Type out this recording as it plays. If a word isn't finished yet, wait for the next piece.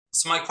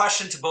So my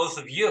question to both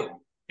of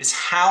you is,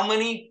 how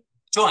many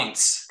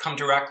joints come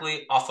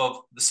directly off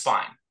of the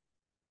spine?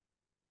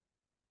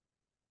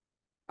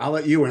 I'll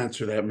let you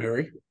answer that,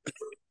 Mary.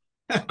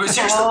 But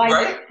seriously,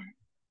 right?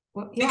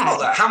 Think Yeah. about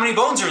that. How many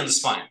bones are in the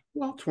spine?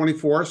 Well,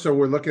 24. So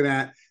we're looking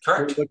at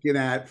Correct.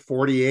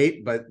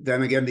 48. But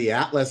then again, the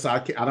atlas, I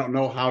don't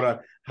know how to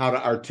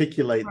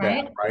articulate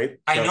that, right?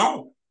 I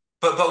know.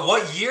 But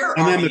what year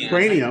And are then we the in?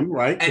 cranium,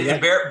 right? And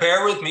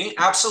bear with me,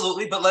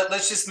 absolutely. But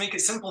let's just make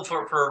it simple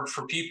for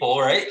people,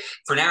 right?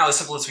 For now, as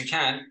simple as we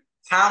can.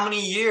 How many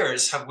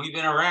years have we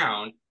been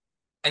around,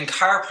 and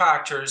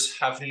chiropractors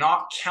have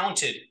not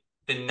counted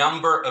the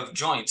number of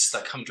joints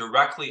that come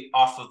directly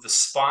off of the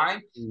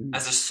spine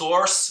as a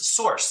source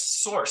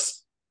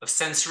of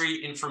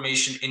sensory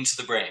information into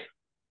the brain?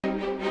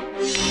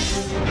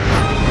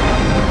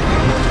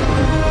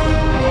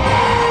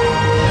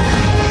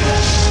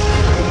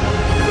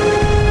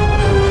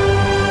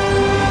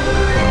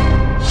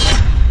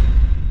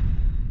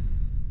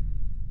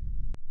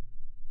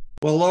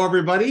 Well, hello,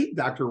 everybody.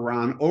 Dr.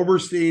 Ron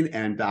Oberstein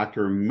and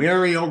Dr.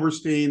 Mary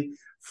Oberstein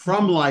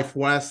from Life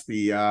West,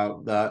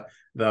 the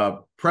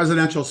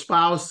presidential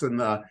spouse and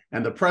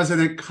the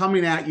president,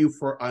 coming at you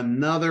for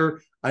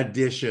another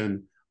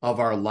edition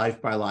of our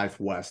Life by Life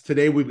West.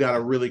 Today, we've got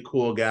a really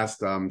cool guest,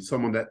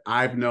 someone that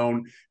I've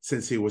known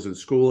since he was in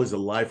school. He's a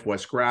Life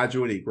West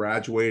graduate. He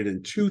graduated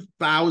in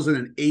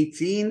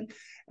 2018,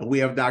 and we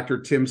have Dr.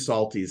 Tim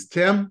Salties.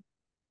 Tim,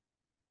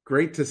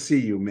 great to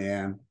see you,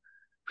 man.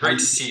 Great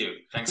to see you.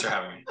 Thanks for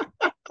having me.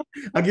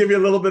 I'll give you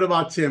a little bit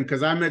about Tim,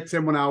 because I met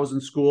Tim when I was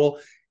in school.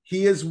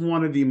 He is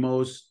one of the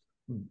most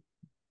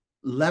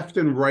left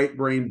and right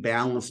brain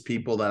balanced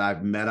people that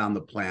I've met on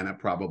the planet,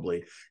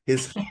 probably.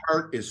 His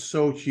heart is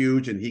so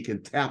huge and he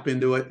can tap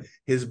into it.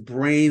 His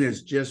brain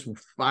is just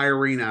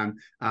firing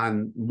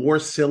on more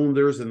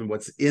cylinders than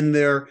what's in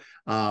there.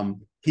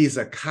 He's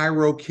a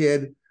chiro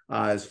kid.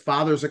 His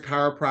father's a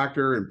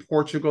chiropractor in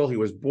Portugal. He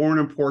was born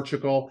in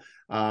Portugal.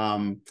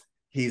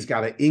 He's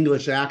got an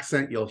English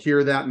accent. You'll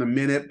hear that in a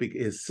minute.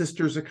 His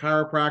sister's a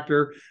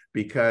chiropractor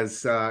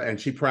and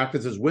she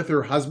practices with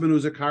her husband,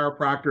 who's a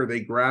chiropractor. They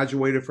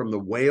graduated from the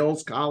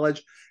Wales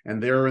College,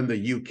 and they're in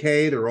the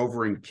UK. They're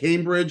over in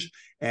Cambridge,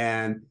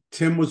 and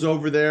Tim was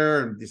over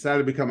there and decided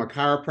to become a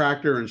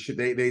chiropractor. And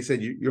they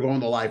said, you're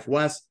going to Life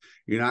West.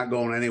 You're not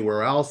going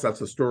anywhere else. That's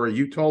a story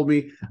you told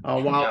me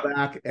a while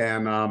back.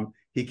 And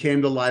he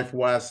came to Life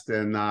West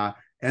and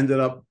ended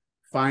up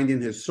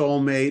finding his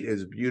soulmate,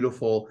 his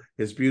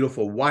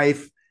beautiful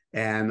wife,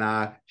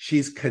 and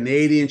she's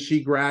Canadian.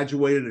 She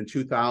graduated in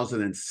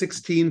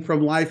 2016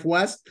 from Life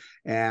West,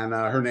 and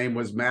her name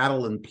was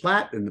Madeline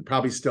Platt, and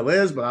probably still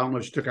is, but I don't know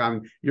if she took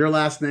on your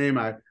last name.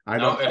 I don't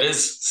know. It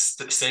is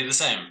stay the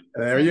same.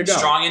 There you go.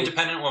 Strong,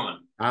 independent woman.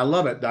 I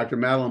love it, Dr.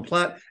 Madeline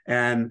Platt,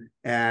 and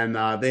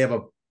they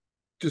have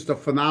just a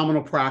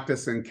phenomenal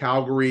practice in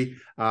Calgary,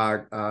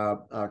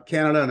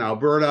 Canada and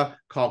Alberta,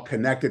 called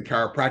Connected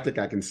Chiropractic.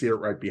 I can see it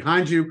right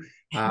behind you.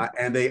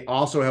 And they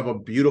also have a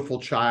beautiful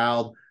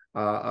child,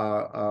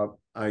 a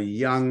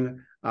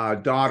young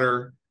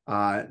daughter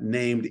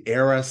named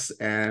Eris,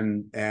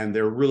 and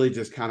they're really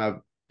just kind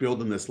of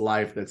building this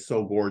life that's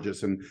so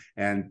gorgeous.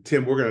 And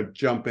Tim, we're going to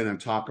jump in and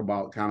talk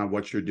about kind of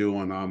what you're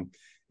doing. I'm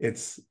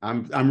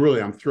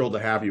thrilled to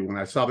have you. When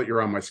I saw that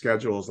you're on my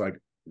schedule, it's like,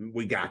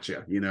 we got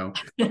you,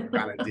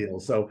 kind of deal.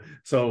 So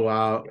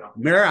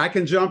Mary, I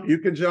can jump, you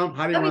can jump.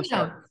 How do you want to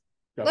start?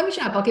 Let me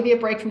jump. I'll give you a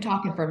break from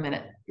talking for a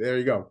minute. There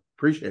you go.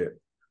 Appreciate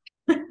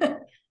it.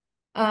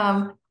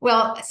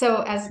 Well,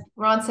 so as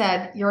Ron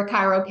said, you're a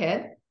chiro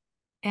kid,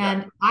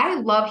 and I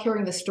love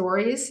hearing the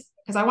stories,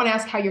 because I want to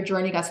ask how your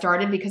journey got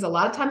started, because a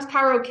lot of times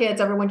chiro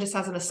kids, everyone just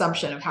has an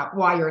assumption of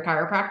why you're a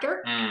chiropractor.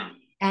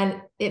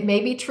 And it may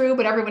be true,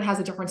 but everyone has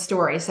a different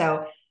story.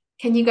 So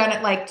can you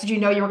did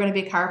you know you were going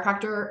to be a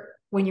chiropractor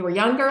when you were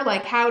younger?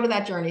 Like, how did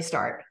that journey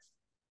start?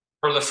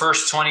 For the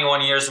first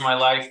 21 years of my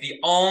life, the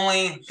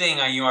only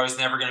thing I knew I was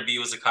never going to be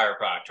was a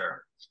chiropractor.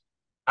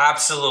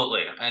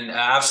 Absolutely. And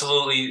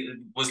absolutely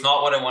was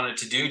not what I wanted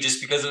to do,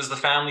 just because it was the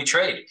family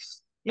trade.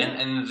 Yeah.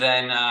 And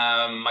then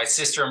my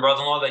sister and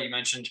brother-in-law that you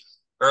mentioned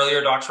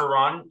earlier, Dr.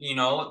 Ron,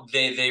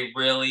 they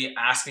really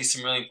asked me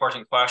some really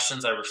important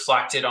questions. I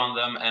reflected on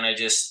them, and I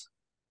just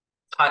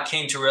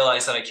came to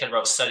realize that I cared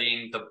about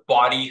studying the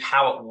body,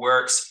 how it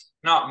works,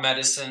 not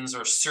medicines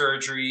or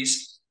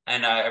surgeries.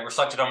 And I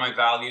reflected on my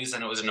values,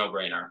 and it was a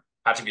no-brainer.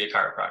 Had to be a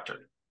chiropractor.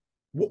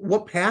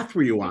 What path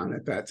were you on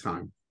at that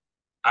time?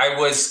 I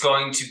was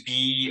going to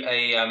be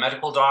a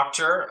medical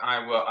doctor.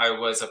 I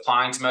was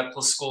applying to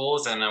medical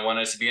schools, and I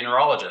wanted to be a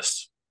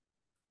neurologist.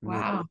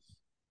 Wow.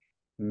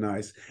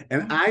 Nice.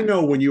 And I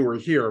know when you were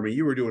here, I mean,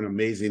 you were doing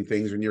amazing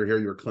things when you were here.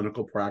 Your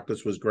clinical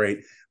practice was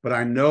great. But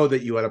I know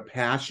that you had a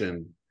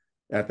passion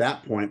at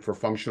that point for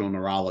functional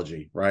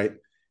neurology, right?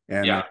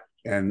 And yeah.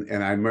 And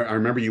I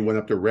remember you went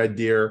up to Red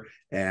Deer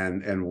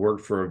and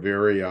worked for a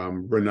very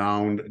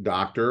renowned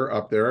doctor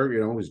up there,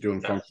 who's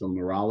doing functional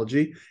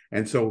neurology.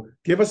 And so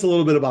give us a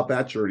little bit about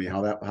that journey,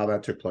 how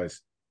that took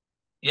place.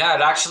 Yeah,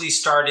 it actually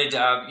started,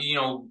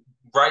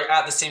 right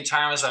at the same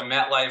time as I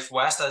met Life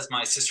West, as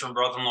my sister and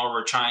brother-in-law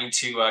were trying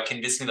to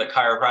convince me that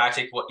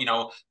chiropractic,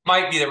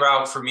 might be the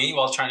route for me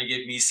while trying to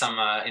give me some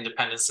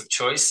independence of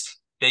choice.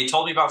 They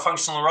told me about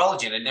functional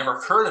neurology, and I'd never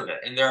heard of it.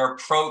 And their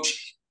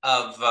approach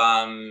of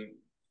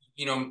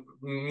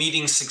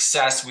meeting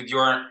success with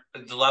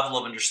the level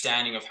of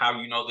understanding of how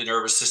the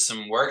nervous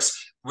system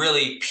works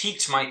really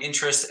piqued my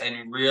interest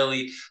and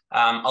really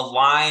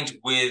aligned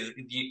with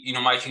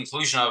my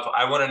conclusion of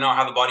I want to know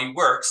how the body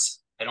works.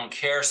 I don't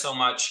care so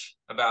much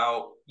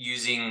about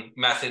using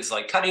methods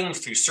like cutting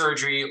through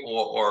surgery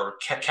or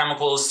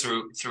chemicals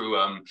through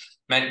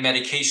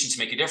medication to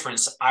make a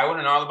difference. I want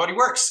to know how the body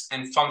works,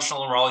 and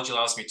functional neurology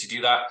allows me to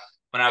do that.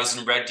 When I was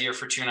in Red Deer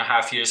for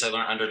 2.5 years, I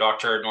learned under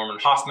Dr. Norman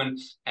Hoffman,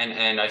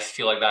 and I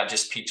feel like that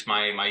just piqued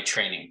my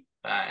training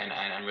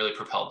and really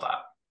propelled that.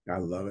 I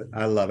love it.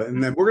 I love it.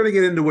 And then we're going to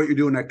get into what you're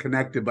doing at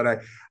Connected,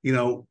 but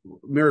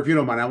Mary, if you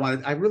don't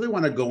mind, I really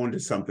want to go into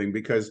something,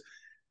 because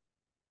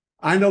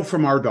I know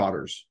from our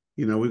daughters,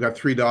 we've got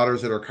 3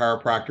 daughters that are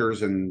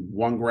chiropractors, and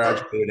one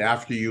graduated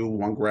after you,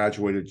 one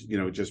graduated,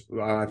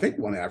 I think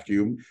one after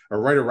you, or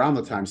right around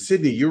the time.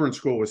 Sydney, you were in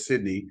school with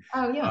Sydney.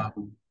 Oh,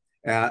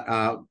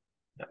 yeah.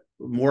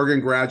 Morgan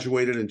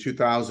graduated in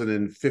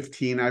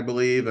 2015, I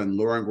believe, and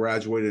Lauren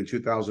graduated in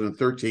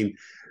 2013.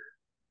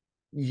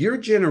 Your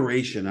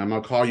generation, I'm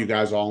going to call you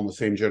guys all in the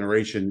same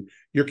generation,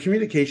 your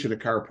communication to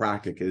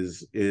chiropractic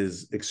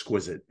is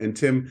exquisite. And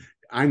Tim,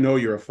 I know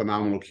you're a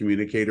phenomenal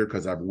communicator,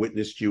 because I've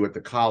witnessed you at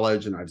the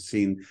college, and I've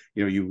seen,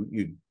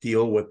 you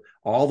deal with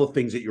all the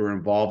things that you're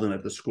involved in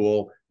at the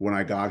school when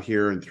I got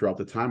here and throughout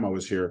the time I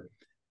was here.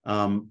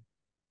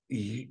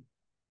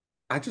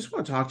 I just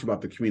want to talk to you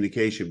about the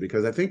communication,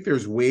 because I think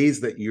there's ways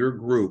that your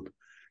group,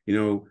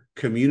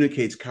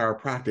 communicates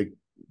chiropractic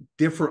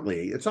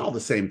differently. It's all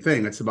the same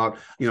thing. It's about,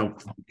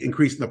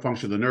 increasing the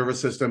function of the nervous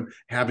system,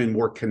 having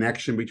more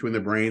connection between the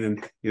brain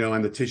and,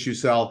 and the tissue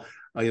cell.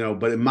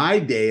 But in my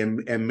day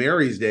and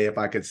Mary's day, if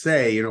I could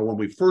say, when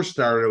we first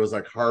started, it was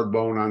like hard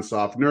bone on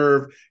soft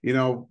nerve,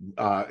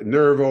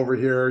 nerve over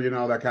here,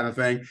 that kind of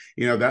thing.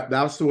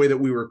 That's the way that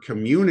we were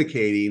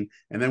communicating.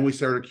 And then we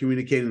started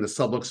communicating the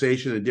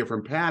subluxation and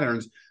different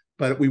patterns,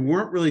 but we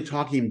weren't really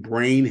talking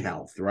brain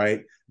health,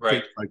 right?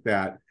 Right. Things like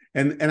that.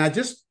 And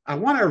I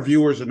want our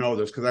viewers to know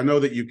this, because I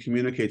know that you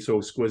communicate so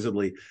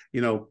exquisitely.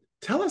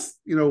 Tell us,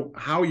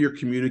 how you're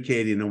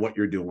communicating and what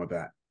you're doing with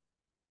that.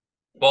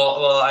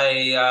 Well,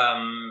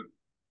 I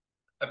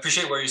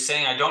appreciate what you're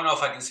saying. I don't know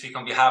if I can speak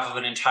on behalf of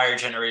an entire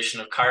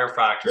generation of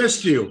chiropractors.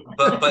 Just you.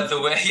 But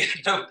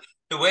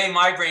the way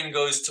my brain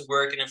goes to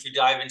work, and if we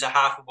dive into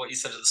half of what you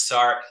said at the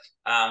start,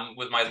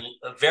 with my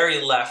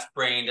very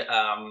left-brained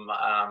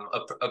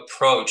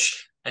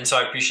approach, and so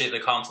I appreciate the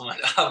compliment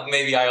of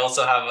maybe I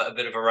also have a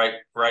bit of a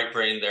right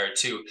brain there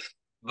too.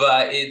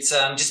 But it's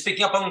just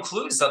picking up on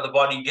clues that the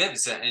body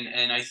gives.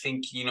 And I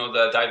think,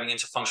 the diving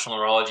into functional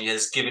neurology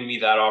has given me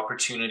that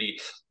opportunity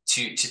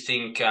to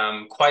think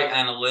quite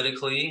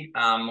analytically,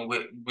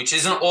 which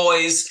isn't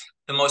always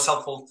the most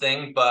helpful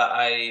thing, but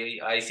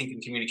I think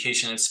in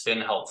communication it's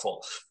been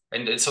helpful.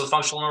 And so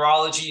functional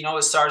neurology,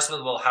 it starts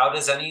with, well, how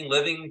does any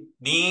living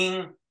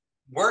being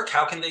work?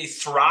 How can they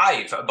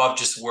thrive above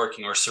just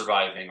working or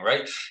surviving,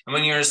 right? And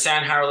when you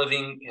understand how a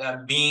living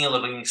being, a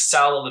living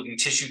cell, a living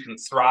tissue can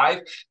thrive,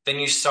 then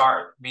you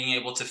start being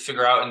able to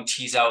figure out and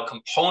tease out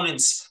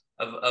components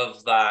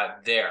of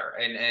that there.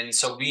 And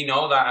so we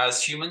know that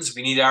as humans,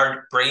 we need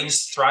our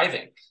brains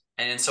thriving.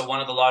 And so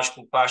one of the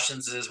logical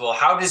questions is, well,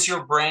 how does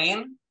your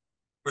brain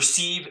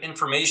receive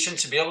information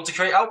to be able to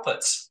create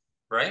outputs,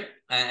 right?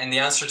 And the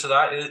answer to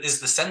that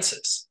is the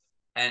senses.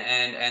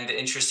 And the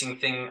interesting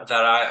thing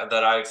that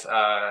I've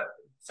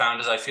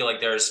found is I feel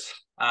like there's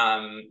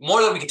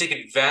more that we can take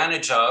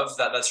advantage of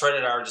that's right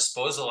at our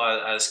disposal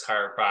as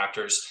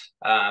chiropractors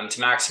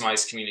to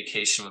maximize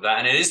communication with that.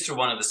 And it is through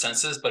one of the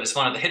senses, but it's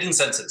one of the hidden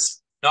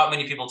senses. Not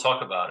many people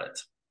talk about it.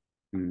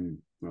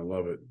 I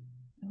love it.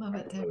 I love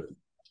it too.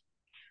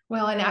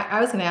 Well, and I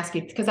was going to ask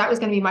you, because that was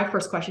going to be my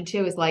first question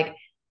too, is like,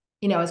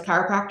 as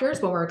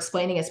chiropractors, when we're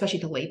explaining, especially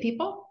to lay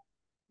people,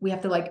 we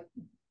have to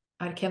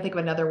I can't think of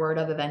another word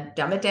other than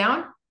dumb it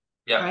down.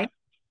 Yeah. Right.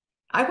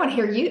 I want to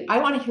hear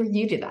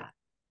you do that.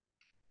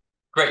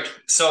 Great.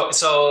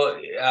 So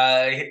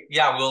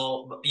yeah,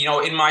 well,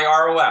 in my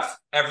ROF,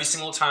 every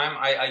single time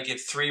I give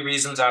 3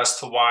 reasons as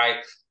to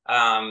why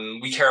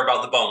we care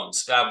about the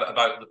bones,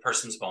 about the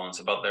person's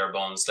bones, about their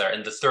bones there.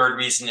 And the third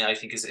reason I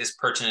think is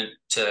pertinent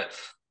to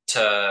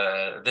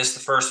this.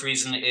 The first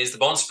reason is the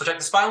bones protect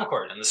the spinal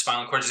cord, and the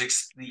spinal cord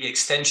is the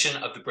extension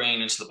of the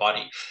brain into the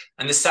body.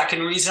 And the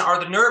second reason are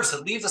the nerves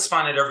that leave the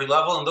spine at every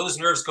level, and those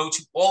nerves go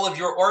to all of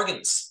your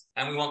organs.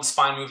 And we want the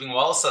spine moving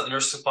well so that the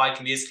nerve supply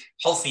can be as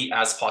healthy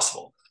as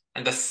possible.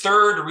 And the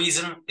third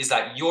reason is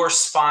that your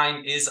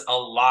spine is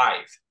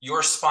alive.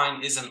 Your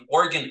spine is an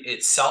organ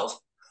itself.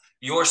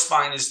 Your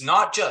spine is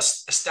not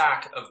just a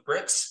stack of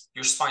bricks.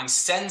 Your spine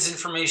sends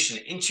information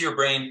into your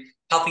brain,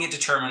 helping it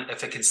determine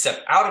if it can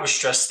step out of a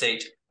stress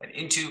state and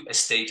into a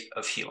state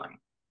of healing.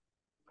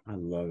 I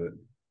love it.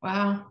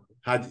 Wow.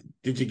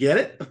 Did you get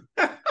it?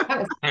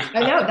 I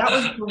know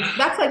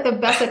that's like the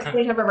best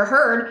explanation I've ever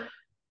heard.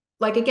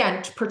 Like,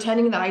 again,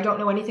 pretending that I don't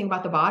know anything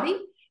about the body.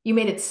 You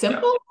made it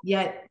simple,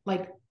 yet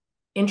like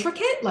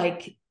intricate,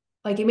 like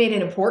you made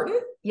it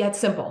important, yet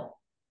simple.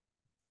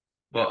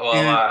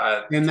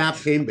 And not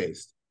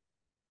pain-based.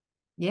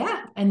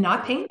 Yeah. And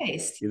not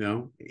pain-based. You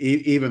know,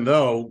 even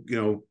though,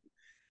 you know,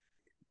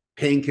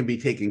 pain can be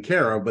taken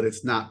care of, but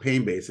it's not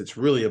pain-based. It's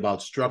really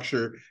about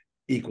structure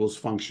equals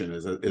function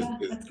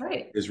That's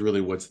right. is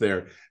really what's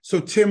there. So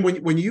Tim,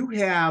 when you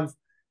have,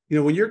 you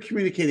know, when you're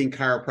communicating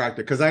chiropractic,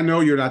 because I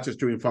know you're not just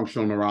doing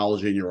functional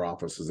neurology in your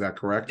office, is that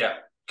correct? Yeah,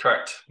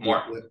 correct.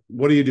 More.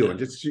 What are you doing?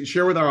 Just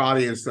share with our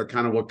audience the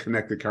kind of what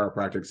Connected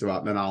Chiropractic is about,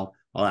 and then I'll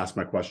ask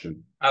my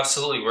question.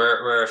 Absolutely.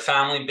 We're a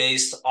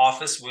family-based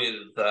office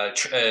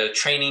with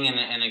training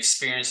and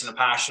experience and a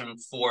passion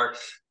for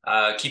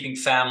keeping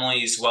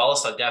families well.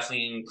 So it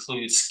definitely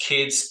includes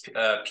kids,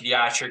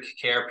 pediatric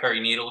care,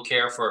 perinatal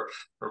care for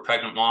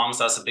pregnant moms.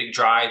 That's a big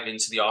drive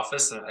into the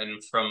office.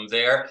 And from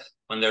there,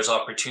 when there's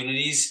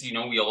opportunities, you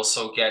know, we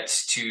also get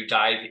to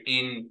dive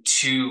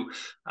into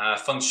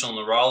functional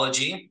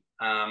neurology.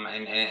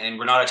 And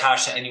we're not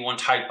attached to any one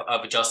type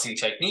of adjusting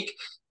technique.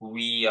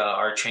 We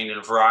are trained in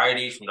a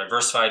variety from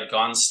diversified,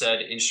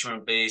 Gonstead,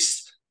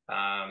 instrument-based,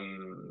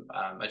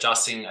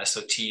 adjusting,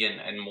 SOT,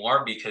 and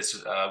more,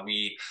 because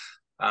we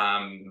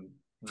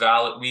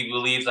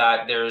believe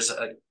that there's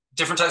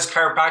different types of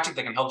chiropractic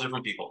that can help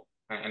different people.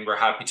 And we're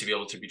happy to be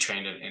able to be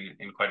trained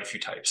in quite a few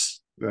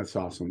types. That's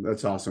awesome.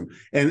 That's awesome.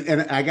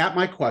 And I got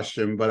my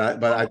question,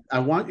 but I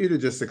want you to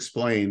just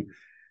explain,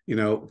 you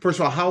know, first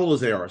of all, how old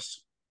is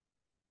Eris?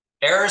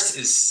 Eris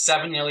is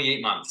 7, nearly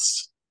 8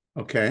 months.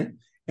 Okay.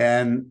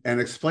 And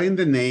explain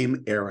the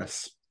name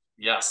Eris.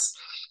 Yes.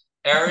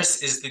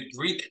 Eris is the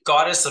Greek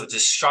goddess of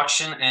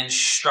destruction and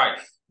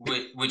strife,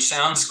 which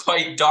sounds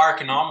quite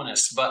dark and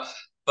ominous, but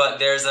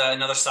there's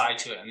another side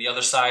to it. And the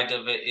other side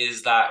of it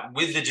is that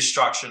with the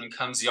destruction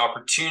comes the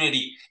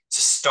opportunity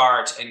to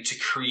start and to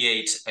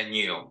create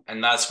anew.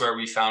 And that's where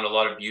we found a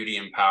lot of beauty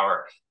and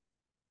power.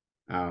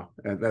 Oh,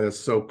 that is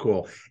so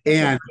cool.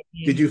 And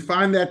did you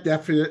find that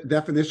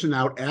definition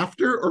out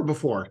after or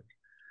before?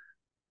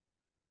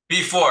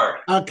 Before.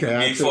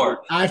 Okay.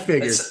 Before. I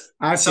figured.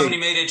 Somebody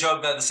made a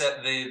joke that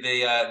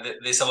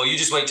they said, well, you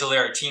just wait till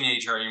they're a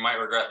teenager and you might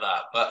regret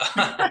that. But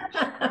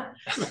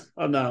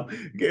oh no,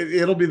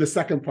 it'll be the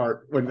second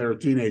part when they're a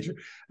teenager.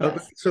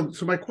 Yes. So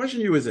my question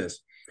to you is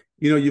this: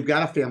 you know, you've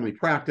got a family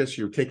practice.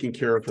 You're taking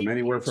care of from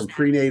anywhere from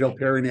prenatal,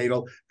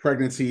 perinatal,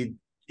 pregnancy,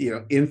 you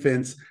know,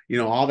 infants, you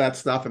know, all that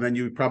stuff, and then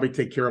you probably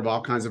take care of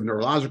all kinds of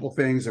neurological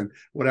things and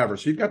whatever.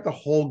 So you've got the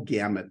whole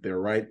gamut there,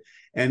 right?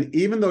 And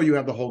even though you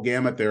have the whole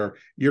gamut there,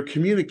 your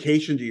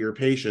communication to your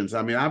patients,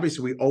 I mean,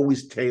 obviously we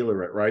always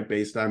tailor it, right?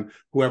 Based on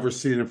whoever's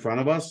sitting in front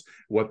of us,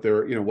 what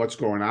they're, you know, what's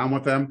going on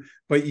with them.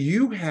 But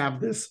you have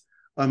this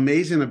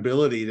amazing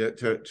ability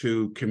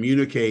to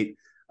communicate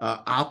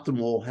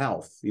optimal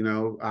health, you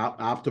know,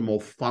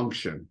 optimal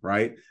function,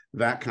 right?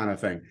 That kind of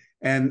thing.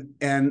 And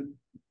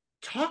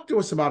talk to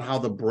us about how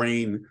the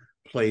brain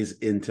plays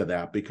into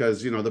that,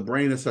 because, you know, the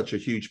brain is such a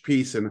huge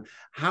piece, and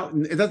how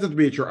it doesn't have to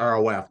be at your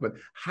ROF, but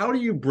how do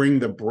you bring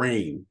the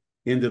brain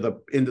into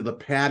the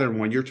pattern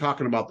when you're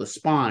talking about the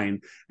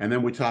spine and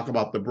then we talk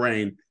about the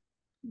brain?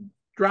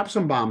 Drop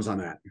some bombs on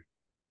that.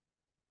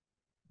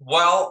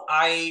 Well,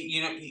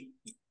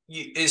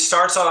 it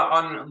starts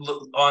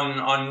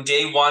on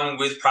day one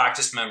with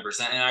practice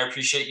members, and I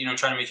appreciate, you know,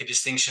 trying to make a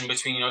distinction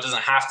between, you know, it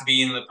doesn't have to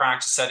be in the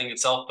practice setting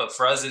itself, but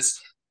for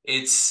us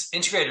it's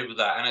integrated with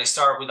that. And I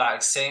start with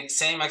that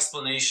same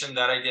explanation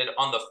that I did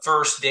on the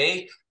first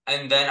day.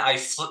 And then I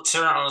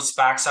turn it on its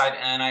backside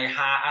and I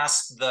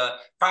ask the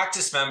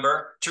practice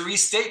member to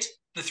restate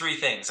the 3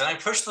 things. And I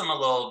push them a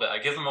little bit. I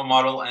give them a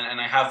model and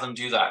I have them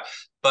do that.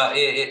 But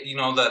you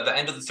know, the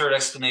end of the third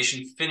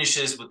explanation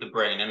finishes with the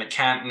brain, and it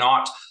can't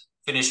not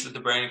finish with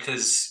the brain,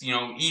 because, you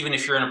know, even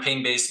if you're in a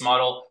pain-based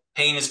model,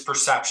 pain is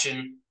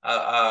perception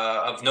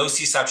of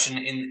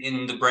nociception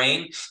in the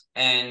brain,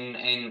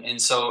 and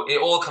so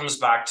it all comes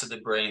back to the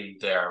brain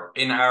there.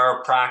 In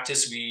our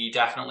practice, we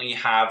definitely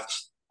have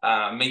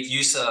make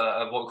use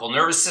of what we call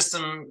nervous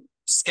system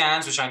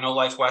scans, which I know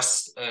Life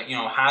West you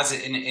know, has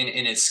it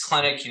in its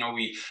clinic. You know,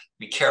 we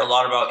care a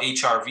lot about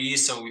HRV,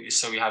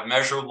 so we have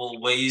measurable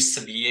ways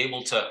to be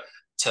able to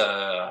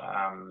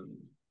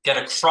get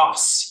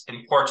across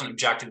important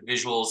objective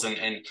visuals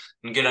and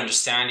good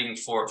understanding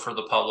for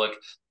the public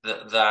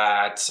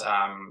that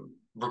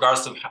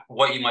regardless of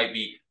what you might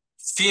be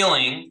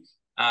feeling,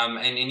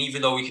 and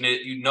even though we can,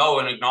 you know,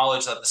 and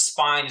acknowledge that the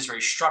spine is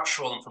very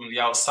structural, and from the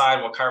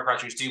outside what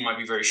chiropractors do might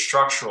be very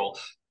structural,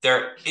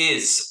 there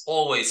is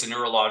always a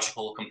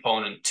neurological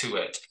component to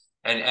it.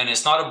 And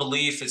it's not a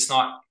belief, it's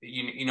not,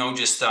 you know,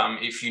 just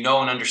if you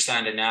know and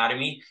understand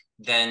anatomy,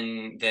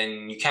 then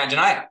you can't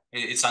deny it.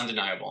 It's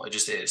undeniable. It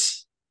just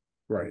is.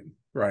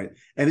 Right.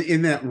 And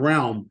in that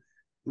realm,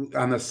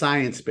 on the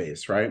science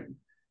base, right?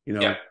 You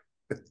know,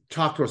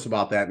 talk to us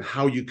about that and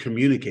how you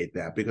communicate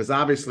that, because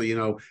obviously,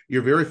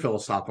 you're very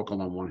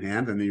philosophical on one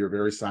hand and then you're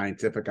very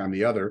scientific on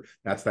the other.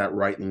 That's that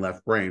right and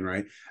left brain,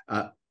 right?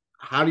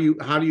 How do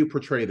you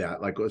portray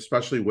that, like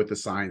especially with the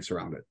science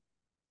around it?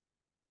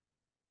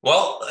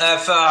 Well,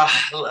 if I'm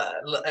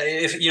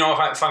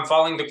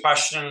following the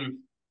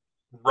question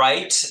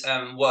right,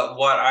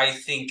 what I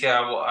think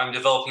what I'm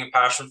developing a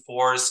passion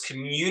for is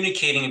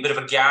communicating a bit of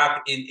a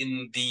gap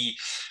in the,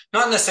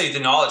 not necessarily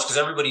the knowledge, because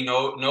everybody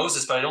knows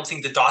this, but I don't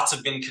think the dots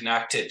have been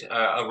connected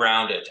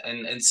around it.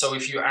 And so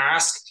if you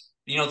ask,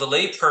 the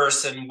lay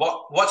person,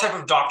 what type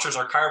of doctors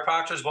are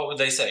chiropractors, what would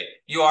they say?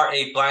 You are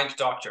a blank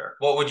doctor.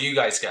 What would you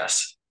guys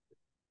guess?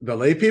 The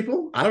lay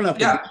people? I don't have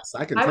to Yeah. guess.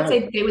 I can I would tell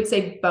say you. they would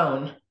say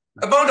bone.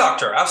 A bone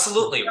doctor,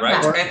 absolutely,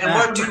 right? And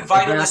what do A back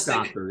vitalistic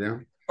doctor, yeah.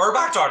 or a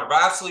back doctor, but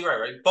absolutely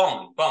right?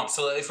 Bone.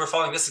 So if we're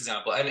following this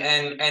example,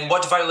 and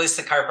what do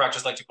vitalistic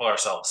chiropractors like to call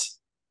ourselves?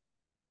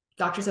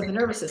 Doctors of the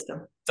nervous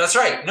system. That's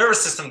right,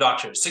 nervous system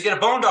doctors. So you get a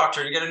bone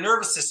doctor, you get a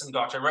nervous system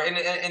doctor, right?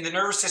 And the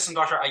nervous system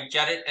doctor, I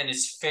get it, and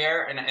it's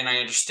fair, and I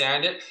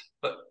understand it,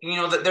 but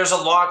there's a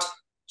lot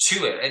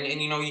to it, and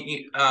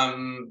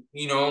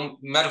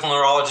medical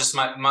neurologists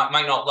might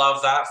not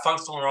love that.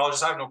 Functional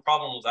neurologists, I have no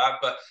problem with that,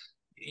 but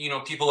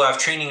people who have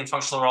training in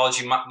functional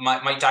neurology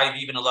might dive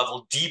even a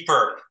level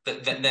deeper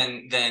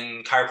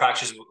than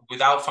chiropractors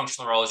without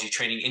functional neurology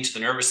training into the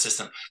nervous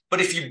system.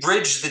 But if you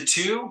bridge the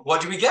two, what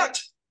do we get?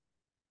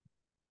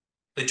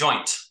 The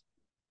joint.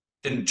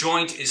 The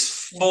joint is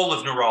full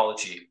of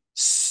neurology,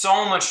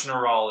 so much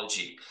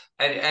neurology.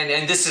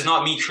 And this is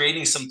not me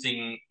creating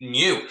something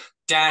new.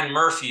 Dan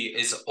Murphy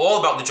is all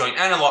about the joint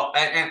and a lot,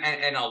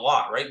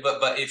 right?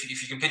 But if you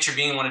can picture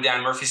being in one of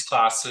Dan Murphy's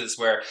classes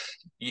where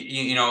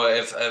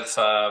if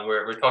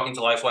we're talking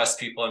to Life West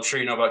people, I'm sure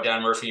you know about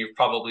Dan Murphy. You've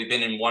probably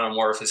been in one or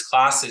more of his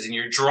classes, and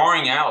you're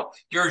drawing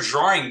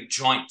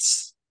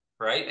joints,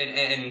 right?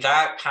 And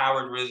that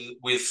powered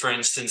with for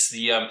instance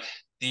the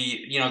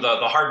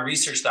hard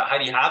research that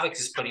Heidi Havoc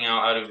is putting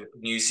out of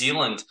New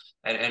Zealand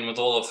and with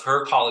all of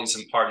her colleagues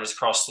and partners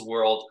across the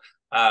world.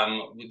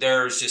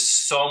 There's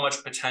just so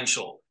much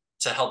potential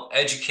to help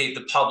educate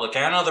the public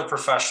and other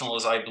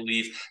professionals, I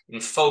believe,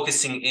 in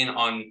focusing in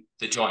on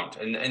the joint.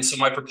 And so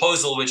my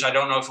proposal, which I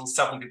don't know if it'll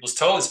step on people's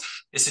toes,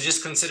 is to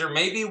just consider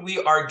maybe we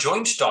are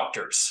joint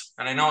doctors.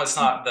 And I know it's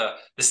not the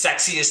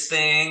sexiest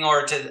thing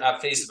or to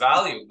face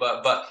value,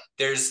 but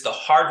there's the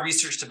hard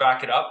research to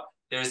back it up.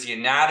 There's the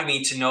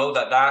anatomy to know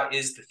that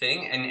is the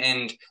thing.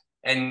 And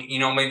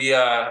maybe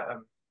a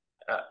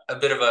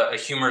bit of a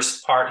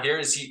humorous part here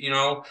is,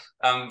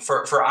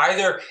 for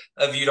either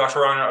of you, Dr.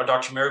 Ron or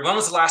Dr. Mary, when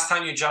was the last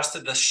time you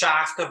adjusted the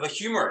shaft of a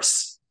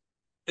humerus?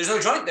 There's no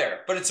joint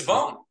there, but it's a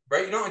bone,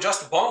 right? You don't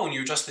adjust the bone,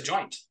 you adjust the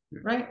joint.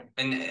 Right.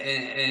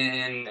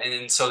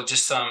 And so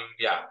just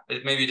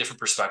it may be a different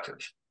perspective.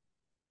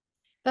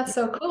 That's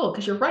so cool,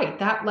 because you're right.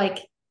 That, like,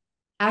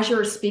 as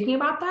you're speaking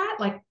about that,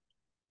 like,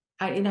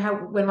 how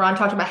when Ron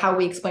talked about how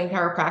we explain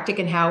chiropractic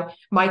and how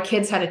my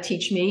kids had to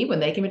teach me when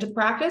they came into the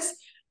practice,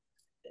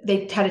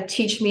 they had to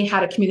teach me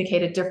how to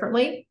communicate it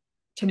differently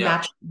to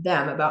match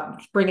them,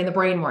 about bringing the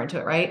brain more into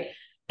it, right?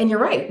 And you're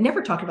right,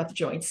 never talked about the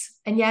joints.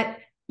 And yet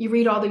you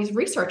read all these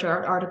research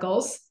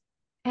articles,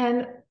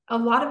 and a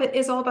lot of it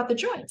is all about the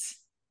joints.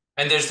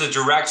 And there's the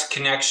direct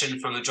connection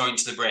from the joint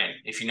to the brain.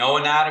 If you know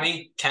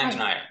anatomy, can't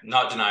deny it,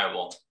 not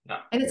deniable. Yeah.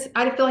 And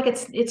I feel like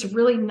it's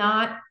really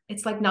not,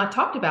 it's like not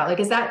talked about. Like,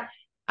 is that,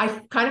 I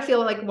kind of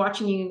feel like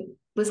listening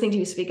to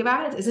you speak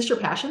about it. Is this your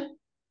passion?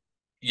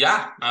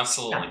 Yeah,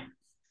 absolutely.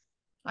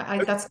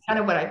 Yeah. That's kind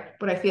of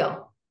what I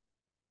feel.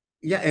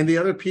 Yeah. And the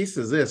other piece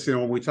is this,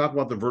 when we talk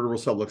about the vertebral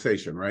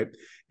subluxation, right?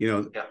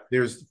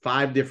 There's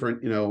 5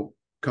 different,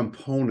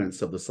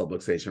 components of the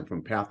subluxation,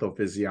 from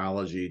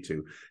pathophysiology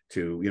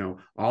to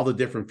all the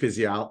different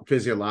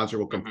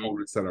physiological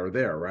components that are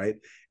there, right?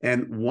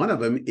 And one of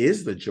them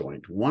is the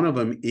joint. One of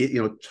them,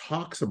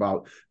 talks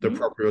about the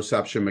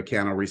proprioception,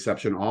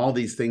 mechanoreception, all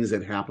these things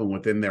that happen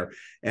within there.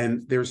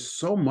 And there's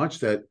so much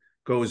that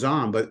goes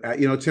on. But,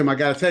 Tim, I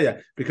got to tell you,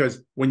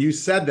 because when you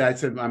said that, I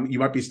said, you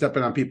might be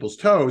stepping on people's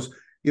toes.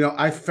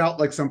 I felt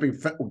like something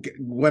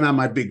went on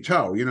my big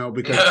toe,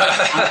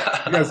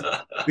 because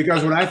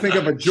when I think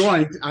of a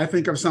joint, I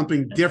think of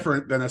something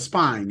different than a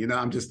spine.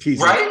 I'm just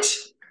teasing. Right.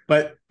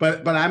 But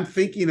I'm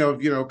thinking of,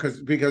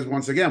 because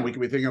once again, we could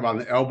be thinking about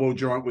an elbow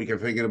joint. We could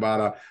be thinking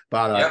about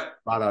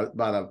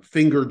a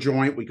finger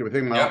joint. We could be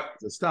thinking about all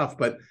the stuff.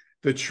 But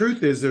the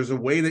truth is, there's a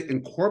way to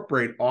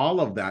incorporate all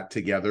of that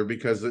together,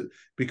 because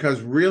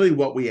really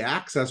what we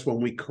access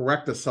when we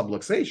correct a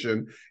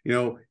subluxation,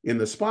 in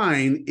the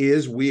spine,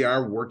 is we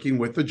are working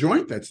with the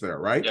joint that's there,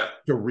 right? Yeah.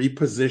 To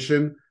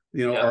reposition,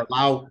 or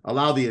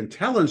allow the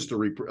intelligence to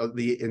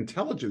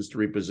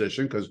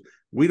reposition, because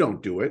we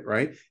don't do it,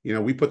 right?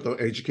 We put the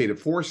educated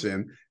force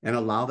in and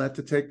allow that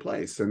to take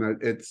place, and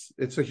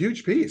it's a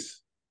huge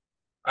piece.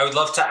 I would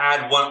love to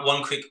add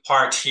one quick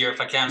part here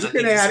if I can. You I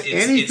can think add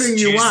anything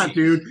you want,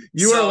 dude.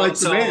 You are like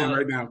the man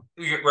right now.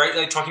 Right,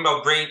 like talking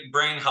about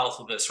brain health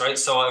with this, right?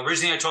 So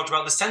originally I talked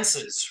about the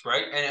senses,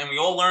 right? And we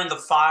all learned the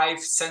 5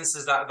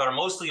 senses that are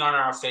mostly on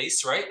our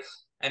face, right?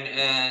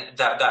 And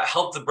that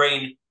help the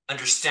brain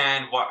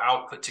understand what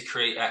output to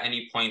create at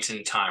any point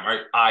in time,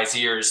 right? Eyes,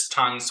 ears,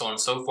 tongue, so on and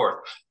so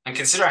forth. And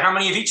consider how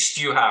many of each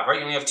do you have, right?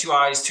 You only have 2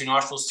 eyes, 2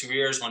 nostrils, 2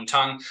 ears, 1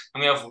 tongue,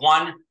 and we have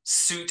 1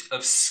 suit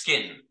of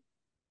skin,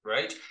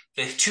 right?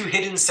 The 2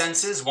 hidden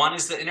senses, one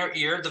is the inner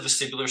ear, the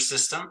vestibular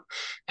system,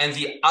 and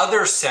the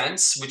other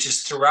sense, which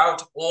is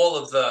throughout all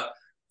of the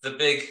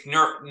big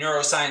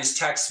neuroscience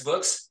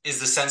textbooks, is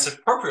the sense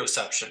of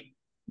proprioception,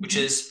 which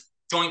is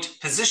joint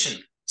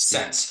position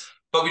sense.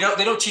 But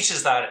they don't teach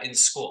us that in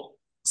school.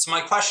 So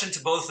my question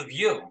to both of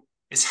you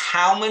is,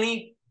 how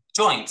many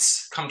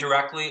joints come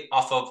directly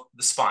off of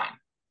the spine?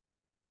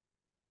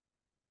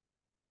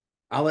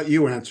 I'll let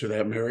you answer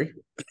that, Mary.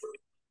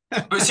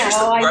 But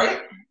seriously,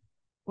 right?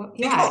 Well,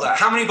 Think about that.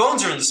 How many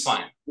bones are in the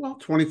spine? Well,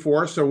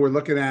 24. So we're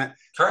looking at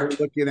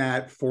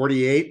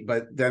 48.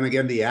 But then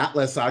again, the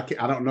atlas, I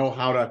don't know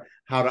how to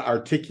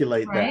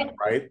articulate that,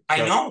 right?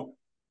 I know.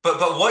 But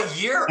what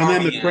year and are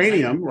then we the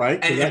cranium, in?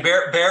 Right? And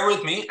bear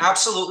with me,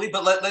 absolutely.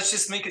 But let's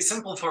just make it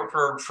simple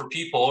for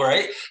people,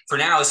 right? For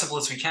now, as simple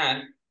as we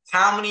can.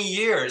 How many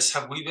years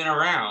have we been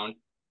around?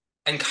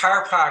 And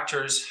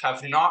chiropractors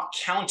have not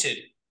counted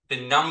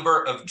the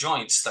number of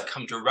joints that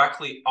come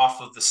directly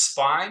off of the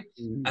spine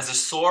as a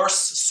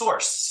source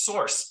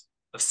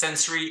of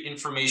sensory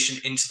information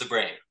into the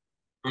brain.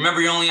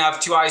 Remember, you only have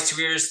 2 eyes, 2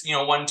 ears,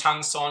 1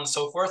 tongue, so on and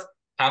so forth.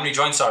 How many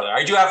joints are there?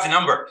 I do have the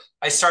number.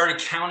 I started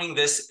counting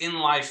this in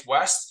Life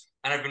West,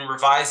 and I've been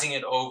revising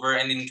it over.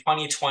 And in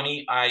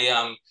 2020,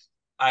 I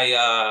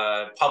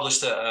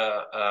published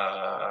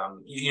a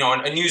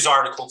news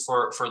article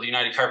for the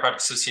United Chiropractic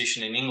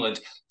Association in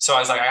England. So I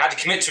was like, I had to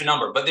commit to a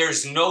number, but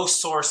there's no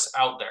source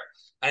out there.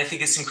 And I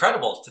think it's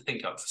incredible to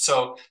think of.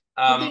 So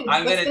what's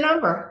the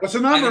number? What's the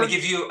number? I'm going to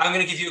give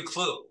you a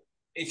clue.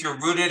 If you're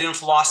rooted in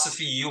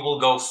philosophy, you will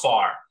go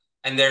far.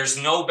 And there's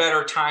no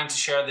better time to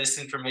share this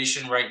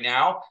information right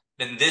now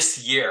than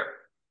this year.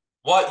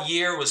 What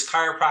year was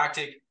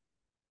chiropractic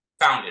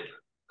founded?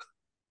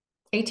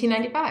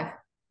 1895.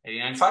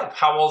 1895.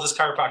 How old is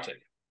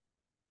chiropractic?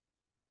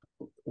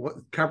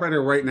 What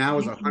chiropractic right now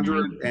is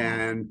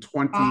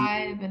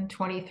 125 and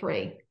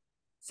 23.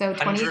 So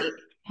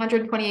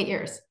 128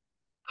 years.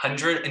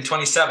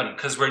 127,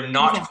 because we're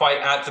not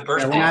quite at the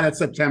birthday. We're not at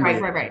September.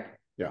 Right.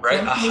 Yeah.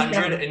 Right?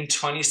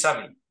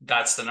 127.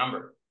 That's the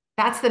number.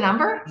 That's the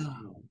number?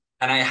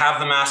 And I have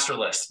the master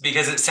list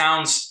because it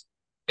sounds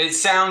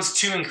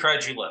too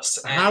incredulous.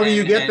 How do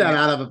you get that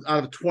out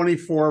of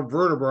 24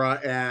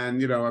 vertebra?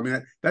 And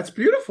that's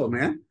beautiful,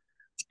 man.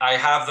 I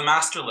have the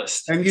master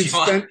list. And you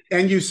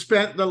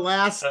spent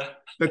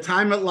the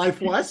time at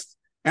Life West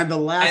and the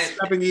last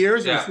 7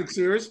 years or 6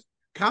 years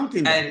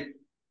counting them.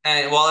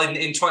 And well,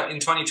 in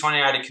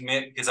 2020, I had to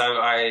commit because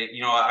I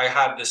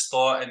had this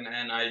thought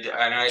and I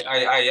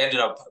ended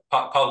up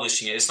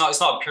publishing it. It's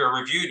not peer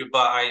reviewed,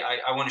 but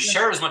I want to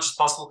share as much as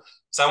possible.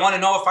 So I want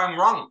to know if I'm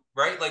wrong,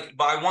 right?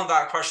 But I want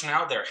that question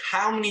out there.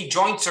 How many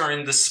joints are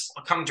in this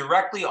come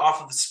directly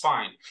off of the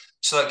spine,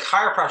 so that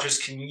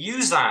chiropractors can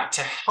use that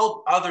to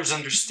help others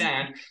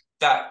understand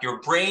that your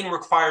brain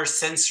requires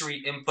sensory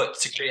input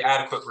to create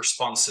adequate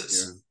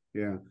responses.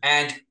 Yeah.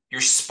 And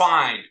your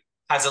spine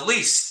has at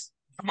least,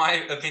 in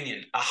my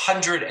opinion,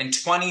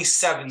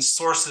 127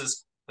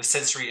 sources of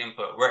sensory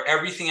input, where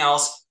everything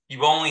else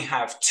you only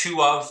have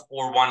 2 of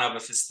or 1 of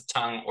if it's the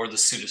tongue or the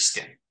suit of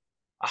skin.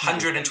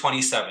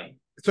 127.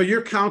 So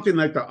you're counting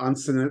like the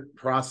unsynth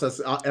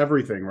process,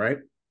 everything, right?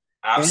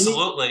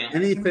 Absolutely.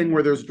 Anything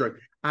where there's drug.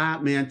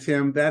 Man,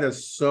 Tim, that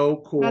is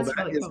so cool. That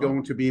really is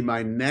going to be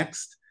my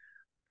next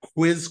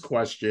quiz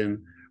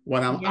question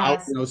when I'm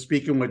out,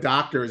 speaking with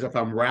doctors. If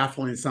I'm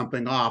raffling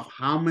something off,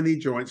 how many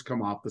joints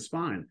come off the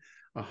spine?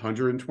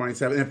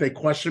 127. And if they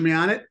question me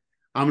on it,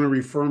 I'm going to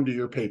refer them to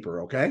your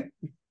paper. Okay.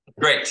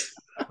 Great.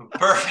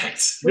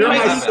 Perfect. You're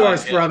my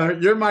source, brother.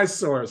 You're my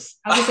source.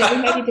 I was going to say,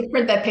 we might need to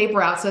print that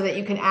paper out so that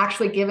you can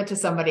actually give it to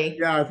somebody.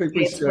 Yeah, I think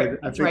we should.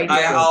 I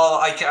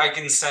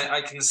can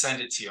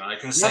send it to you, and I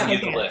can send you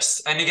the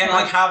list. And again,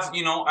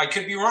 I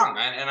could be wrong,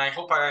 and I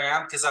hope I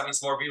am, because that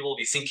means more people will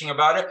be thinking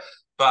about it.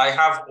 But I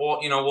have all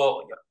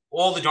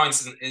the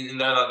joints in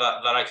there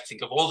that I can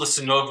think of, all the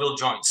synovial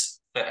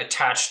joints that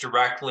attach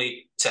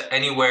directly to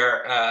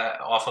anywhere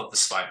off of the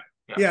spine.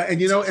 Yeah,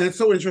 and and it's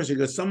so interesting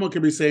because someone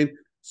could be saying,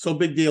 so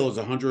big deal is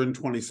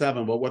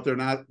 127, but what they're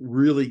not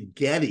really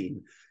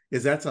getting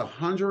is that's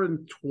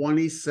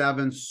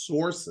 127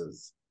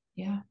 sources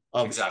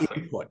of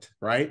input,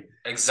 right?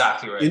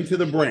 Exactly right. Into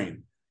the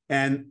brain.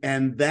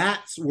 And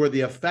that's where the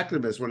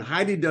effectiveness, when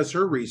Heidi does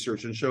her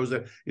research and shows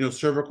that,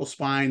 cervical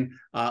spine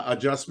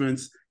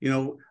adjustments,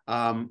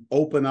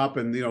 open up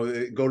and,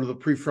 they go to the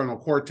prefrontal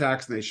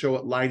cortex and they show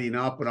it lighting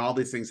up and all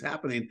these things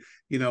happening,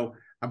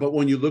 but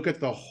when you look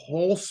at the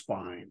whole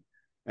spine,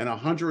 and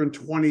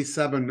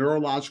 127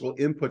 neurological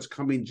inputs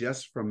coming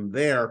just from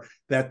there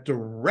that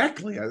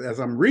directly, as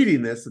I'm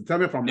reading this, and tell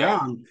me if I'm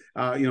wrong,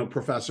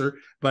 Professor,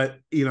 but,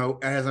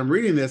 as I'm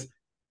reading this,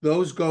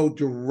 those go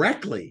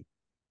directly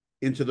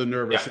into the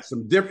nervous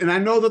system. And I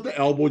know that the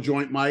elbow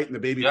joint might and the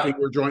baby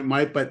finger joint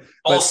might, but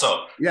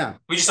also,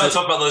 we just don't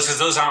talk about those because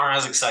those aren't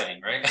as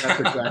exciting, right? That's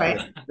exactly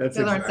right. Those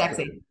aren't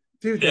sexy.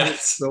 Dude,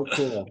 that's so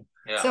cool.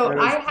 Yeah. So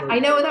I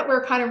know that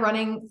we're kind of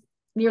running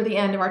near the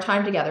end of our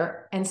time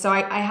together. And so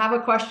I have a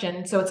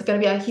question. So it's going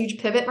to be a huge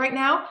pivot right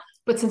now,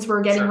 but since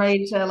we're getting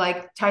ready to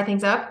like tie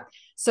things up.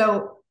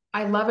 So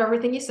I love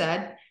everything you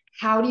said.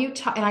 How do you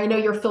and I know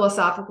you're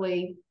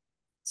philosophically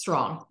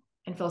strong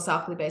and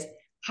philosophically based.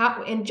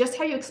 And just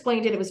how you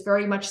explained it, it was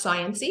very much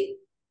sciencey.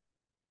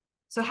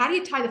 So how do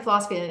you tie the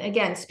philosophy in?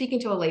 Again, speaking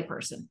to a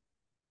layperson,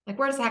 like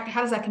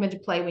how does that come into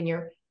play when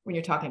you're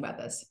talking about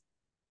this?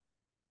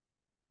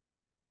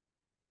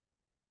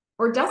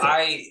 Or does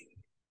it?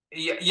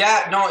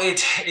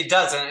 It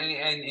does. And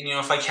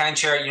if I can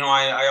share,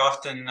 I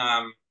often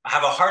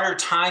have a harder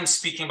time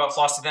speaking about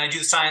philosophy than I do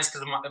the science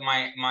because of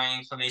my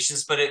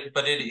inclinations, but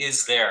it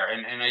is there.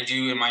 And I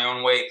do in my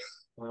own way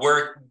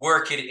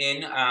work it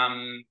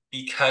in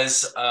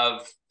because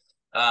of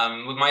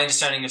with my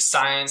understanding of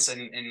science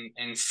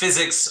and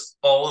physics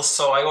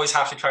also, I always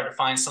have to try to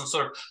find some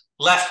sort of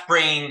left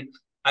brain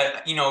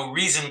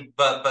reason,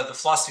 but the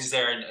philosophy is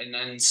there.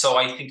 And so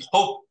I think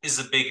hope is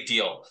a big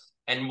deal.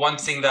 And one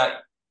thing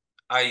that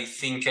I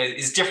think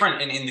is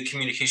different in the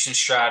communication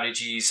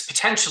strategies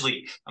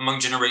potentially among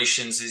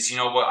generations is,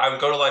 what I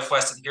would go to Life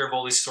West and hear of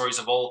all these stories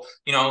of all,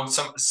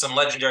 some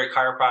legendary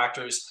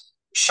chiropractors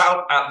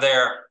shout at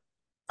their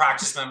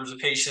practice members of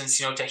patients,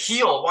 to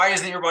heal. Why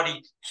isn't your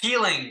body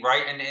healing,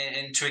 right?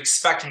 And to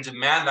expect and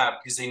demand that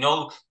because they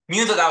knew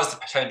that was the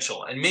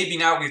potential. And maybe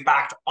now we've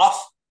backed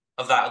off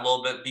of that a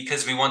little bit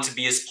because we want to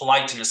be as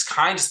polite and as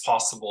kind as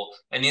possible.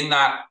 And in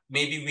that,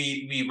 maybe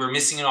we were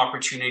missing an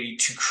opportunity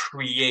to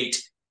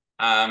create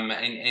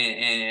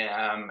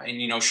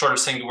short of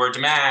saying the word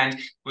demand,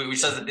 which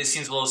says that this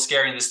seems a little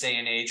scary in this day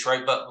and age,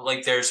 right? But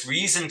like there's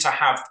reason to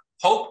have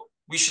hope.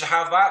 We should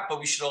have that, but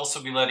we should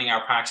also be letting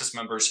our practice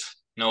members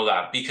know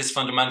that because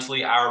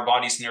fundamentally our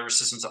body's nervous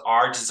systems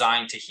are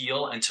designed to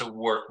heal and to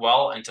work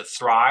well and to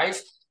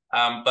thrive.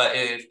 But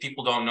if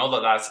people don't know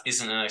that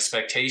isn't an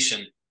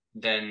expectation,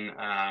 then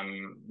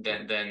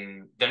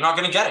they're not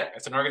going to get it.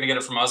 If they're not going to get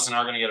it from us, they're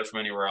not going to get it from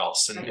anywhere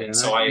else. And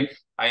so I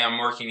am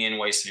working in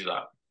ways to do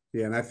that.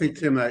 Yeah, and I think,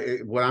 Tim,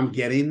 what I'm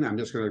getting, I'm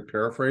just going to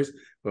paraphrase,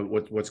 but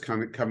what's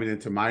coming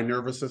into my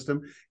nervous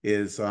system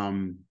is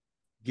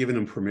giving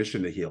them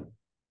permission to heal.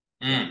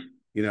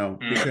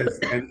 Because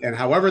and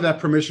however that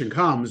permission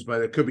comes,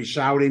 but it could be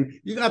shouting,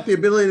 you got the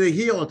ability to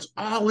heal, it's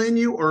all in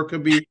you, or it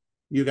could be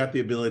you got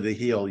the ability to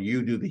heal,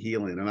 you do the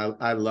healing. And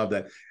I love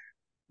that.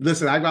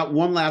 Listen, I got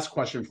one last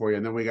question for you,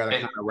 and then we got to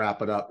kind of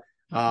wrap it up.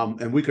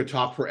 And we could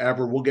talk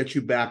forever. We'll get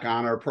you back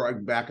on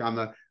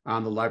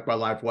the Life by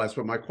Life West.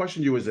 But my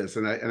question to you is this,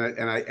 and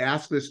I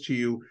ask this to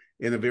you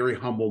in a very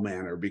humble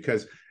manner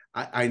because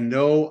I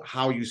know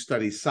how you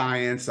study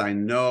science. I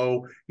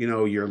know,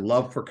 your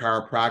love for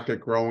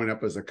chiropractic growing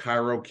up as a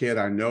chiro kid.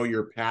 I know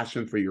your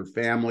passion for your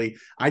family.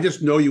 I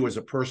just know you as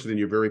a person and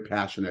you're very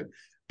passionate.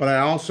 But I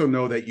also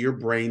know that your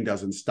brain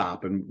doesn't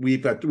stop. And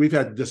we've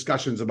had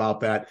discussions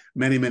about that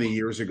many, many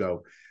years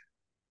ago.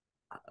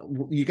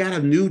 You got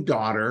a new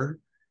daughter,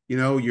 you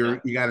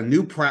got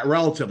a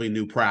relatively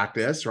new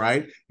practice,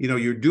 right?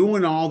 You're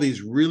doing all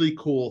these really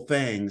cool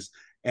things.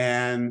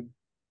 And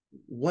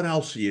what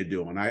else are you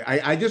doing?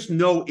 I just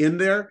know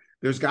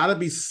there's got to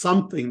be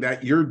something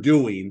that you're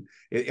doing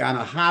on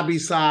a hobby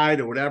side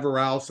or whatever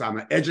else, on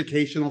the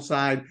educational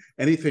side,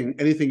 anything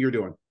you're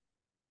doing.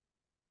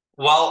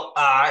 Well,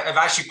 I've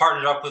actually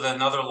partnered up with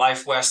another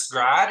Life West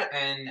grad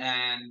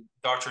and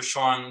Dr.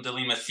 Sean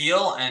DeLima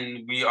Thiel,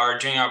 and we are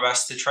doing our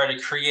best to try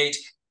to create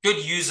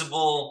good,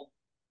 usable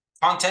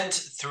content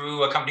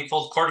through a company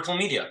called Cortical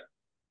Media.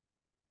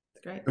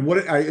 Great. And what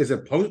is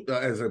it?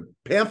 Is it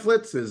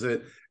pamphlets? Is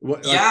it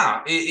what?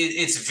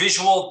 It's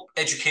visual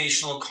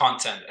educational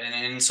content,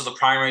 and so the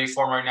primary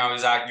form right now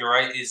is you're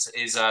right is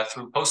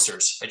through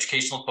posters,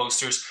 educational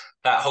posters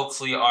that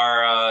hopefully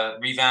are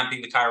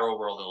revamping the chiro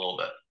world a little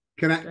bit.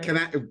 We're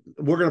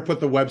going to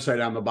put the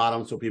website on the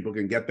bottom so people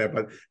can get that,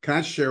 but can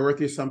I share with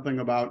you something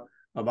about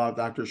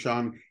Dr.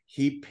 Sean?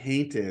 He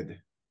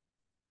painted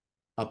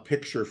a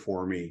picture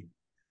for me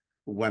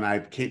when I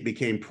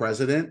became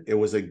president. It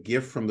was a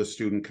gift from the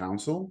student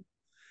council,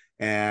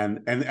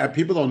 and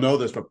people don't know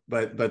this,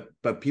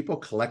 but people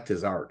collect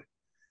his art,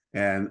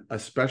 and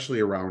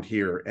especially around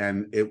here.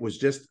 And it was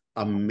just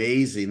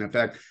amazing. In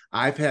fact,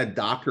 I've had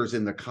doctors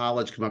in the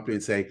college come up to me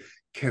and say,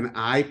 "Can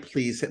I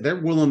please?" They're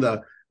willing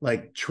to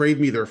trade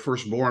me their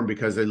firstborn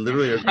because they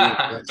literally are doing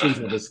collections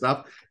of this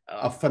stuff.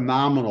 A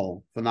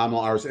phenomenal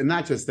artist, and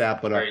not just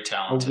that, but a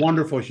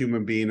wonderful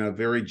human being, a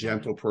very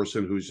gentle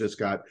person who's just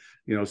got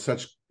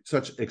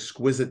such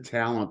exquisite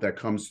talent that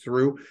comes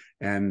through,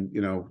 and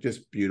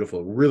just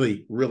beautiful,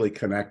 really, really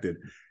connected.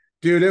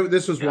 Dude,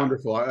 this was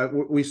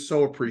wonderful. We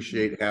so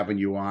appreciate having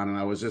you on, and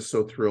I was just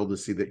so thrilled to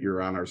see that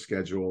you're on our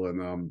schedule.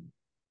 And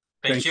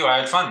thank you. I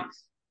had fun.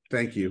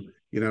 Thank you.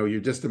 You're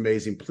just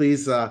amazing.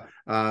 Please,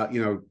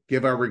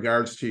 give our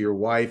regards to your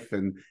wife,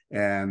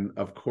 and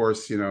of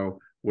course,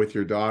 with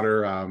your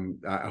daughter.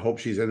 I hope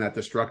she's in that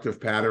destructive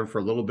pattern for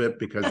a little bit,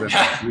 because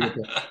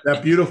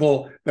that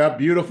beautiful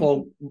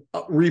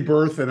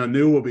rebirth and a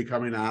new will be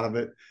coming out of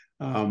it.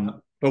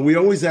 But we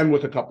always end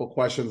with a couple of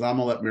questions. I'm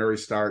gonna let Mary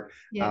start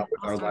with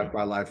our Life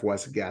by Life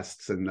West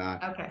guests, and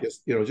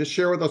just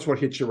share with us what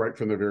hit you right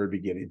from the very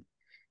beginning.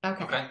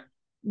 Okay.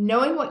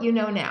 Knowing what you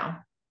know now,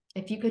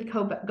 if you could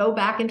go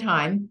back in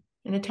time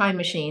in a time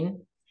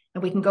machine,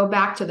 and we can go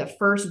back to the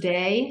first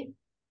day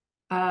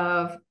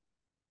of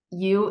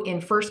you in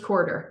first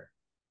quarter,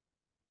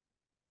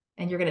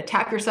 and you're going to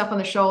tap yourself on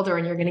the shoulder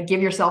and you're going to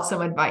give yourself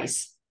some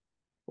advice,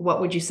 what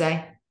would you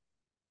say?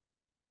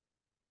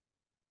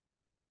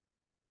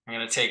 I'm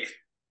going to take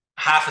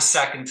half a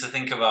second to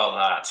think about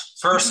that.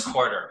 First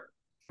quarter.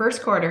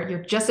 First quarter.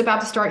 You're just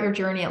about to start your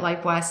journey at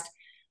Life West,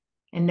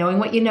 and knowing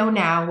what you know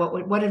now,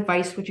 what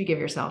advice would you give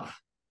yourself?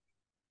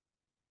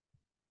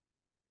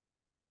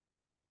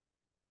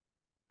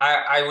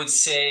 I would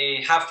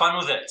say have fun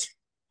with it.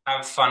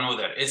 Have fun with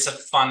it. It's a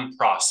fun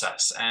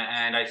process.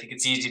 And I think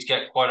it's easy to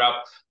get caught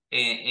up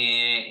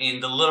in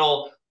the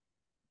little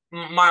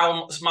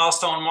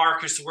milestone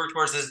markers to work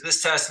towards.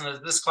 This test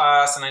and this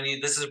class, and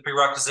this is a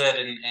prerequisite,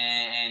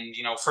 and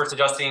first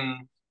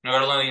adjusting, got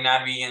to learn the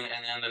anatomy, and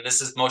then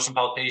this is motion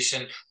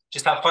palpation.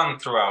 Just have fun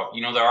throughout.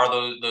 There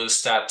are those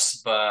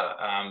steps, but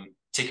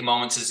take a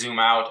moment to zoom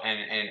out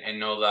and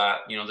know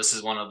that this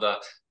is one of the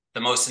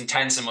most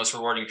intense and most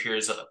rewarding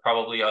periods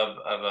probably of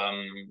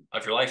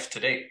your life to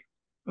date.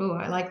 Oh,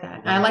 I like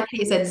that. I like how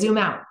you said zoom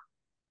out.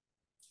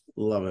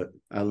 Love it.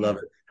 I love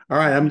it. All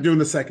right, I'm doing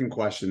the second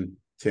question,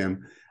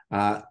 Tim.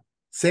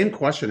 Same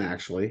question,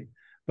 actually,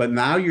 but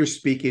now you're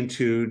speaking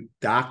to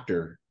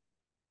Dr.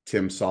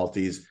 Tim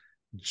Salties,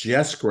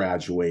 just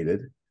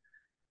graduated.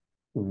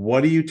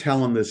 What are you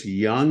telling this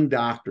young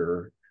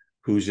doctor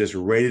who's just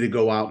ready to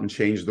go out and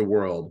change the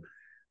world?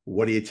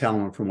 What are you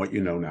telling him from what you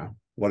know now?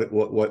 What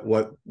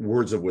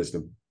words of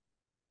wisdom?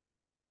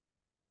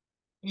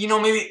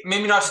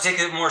 Maybe not to take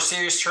a more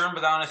serious term,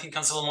 but that one I think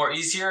comes a little more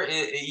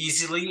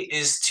easily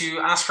is to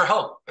ask for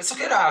help. It's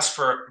okay to ask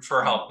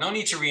for help. No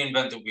need to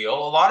reinvent the wheel.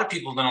 A lot of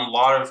people have done a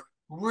lot of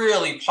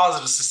really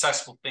positive,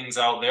 successful things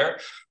out there,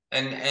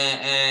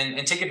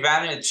 and take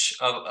advantage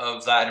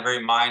of that in a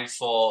very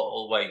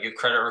mindful way. Give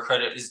credit where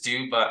credit is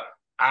due, but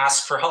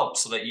ask for help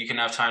so that you can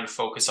have time to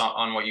focus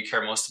on what you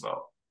care most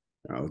about.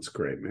 Oh, that's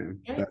great,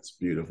 man. That's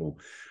beautiful.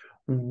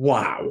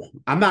 Wow.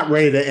 I'm not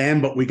ready to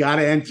end, but we got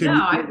to end. Tim,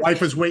 your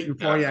wife is waiting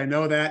for you. I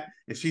know that.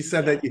 And she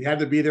said that you had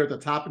to be there at the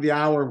top of the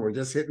hour, and we're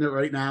just hitting it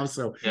right now.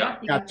 So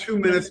got 2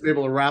 minutes to be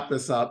able to wrap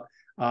this up.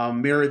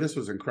 Mary, this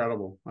was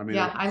incredible. I mean,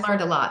 I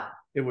learned a lot.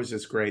 It was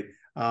just great.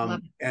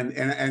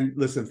 And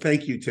listen,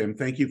 thank you, Tim.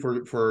 Thank you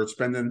for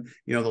spending,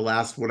 the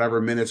last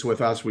whatever minutes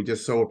with us. We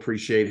just so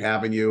appreciate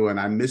having you, and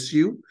I miss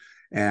you.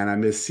 And I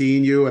miss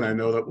seeing you, and I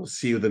know that we'll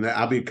see you.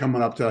 I'll be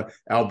coming up to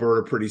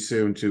Alberta pretty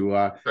soon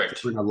to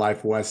bring a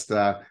Life West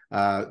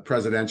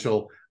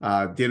presidential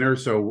dinner.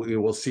 So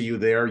we'll see you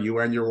there, you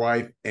and your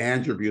wife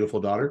and your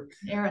beautiful daughter.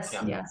 Yes.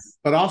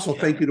 But also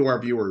thank you to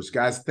our viewers,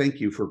 guys. Thank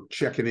you for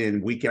checking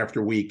in week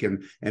after week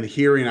and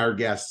hearing our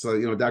guests.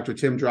 Dr.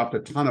 Tim dropped a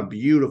ton of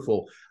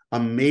beautiful,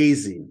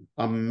 amazing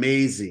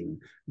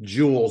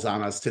jewels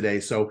on us today.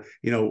 So,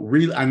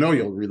 I know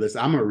you'll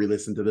re-listen. I'm going to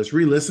re-listen to this.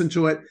 Re-listen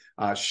to it.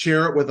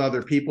 Share it with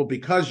other people,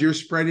 because you're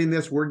spreading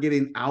this. We're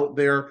getting out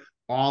there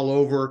all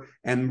over.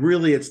 And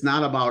really, it's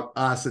not about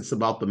us. It's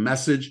about the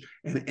message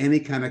and any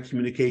kind of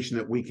communication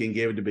that we can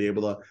give to be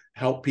able to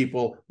help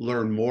people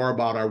learn more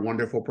about our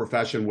wonderful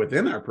profession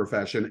within our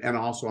profession and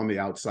also on the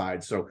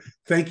outside. So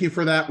thank you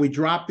for that. We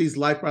drop these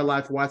Life by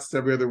Life Wests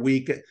every other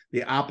week.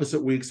 The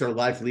opposite weeks are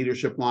life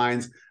leadership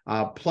lines.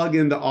 Plug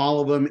into all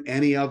of them,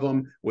 any of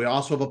them. We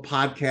also have a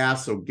podcast,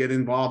 so get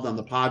involved on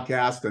the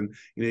podcast, and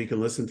you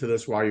can listen to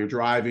this while you're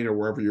driving or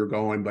wherever you're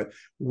going. But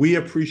we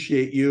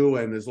appreciate you,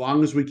 and as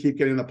long as we keep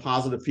getting the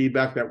positive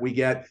feedback that we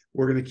get,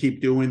 we're going to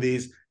keep doing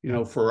these,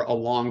 for a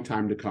long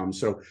time to come.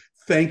 So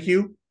thank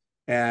you.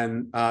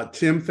 And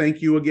Tim,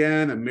 thank you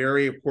again. And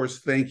Mary, of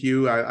course, thank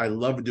you. I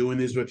love doing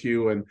these with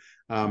you.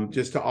 And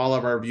just to all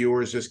of our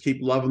viewers, just keep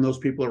loving those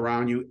people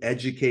around you,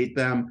 educate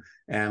them,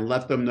 and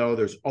let them know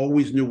there's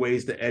always new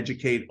ways to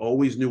educate,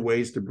 always new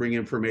ways to bring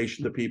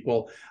information to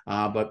people.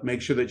 But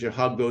make sure that you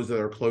hug those that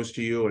are close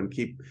to you and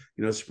keep,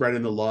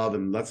 spreading the love.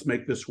 And let's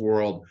make this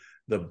world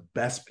the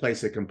best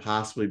place it can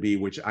possibly be,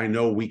 which I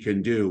know we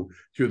can do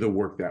through the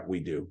work that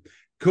we do.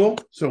 Cool.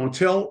 So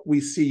until we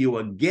see you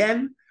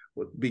again,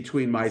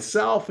 between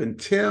myself and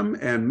Tim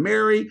and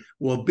Mary,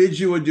 we'll bid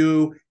you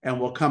adieu, and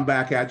we'll come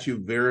back at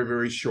you very,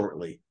 very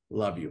shortly.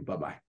 Love you.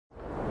 Bye-bye.